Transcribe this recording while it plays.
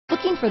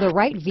Looking for the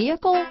right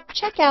vehicle?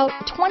 Check out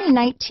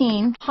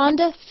 2019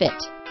 Honda Fit.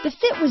 The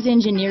Fit was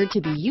engineered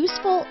to be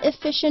useful,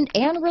 efficient,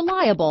 and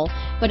reliable,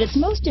 but its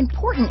most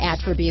important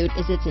attribute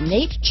is its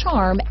innate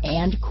charm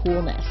and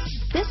coolness.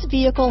 This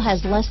vehicle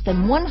has less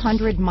than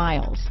 100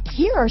 miles.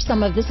 Here are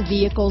some of this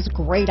vehicle's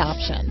great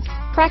options: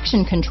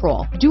 traction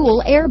control,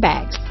 dual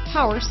airbags,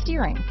 power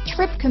steering,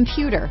 trip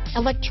computer,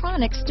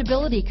 electronic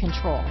stability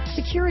control,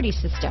 security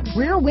system,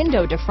 rear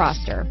window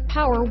defroster,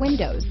 power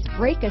windows,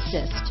 brake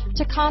assist,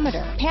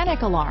 tachometer,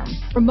 panic alarm,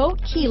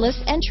 remote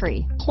keyless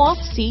entry, cloth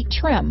seat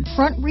trim,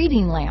 front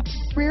reading lamps,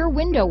 rear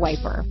window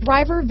wiper,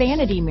 driver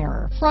vanity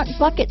mirror, front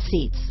bucket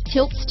seats,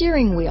 tilt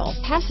steering wheel,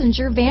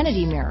 passenger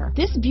vanity mirror.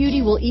 This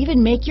beauty will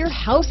even make your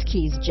house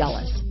keys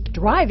jealous.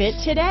 Drive it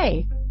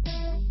today.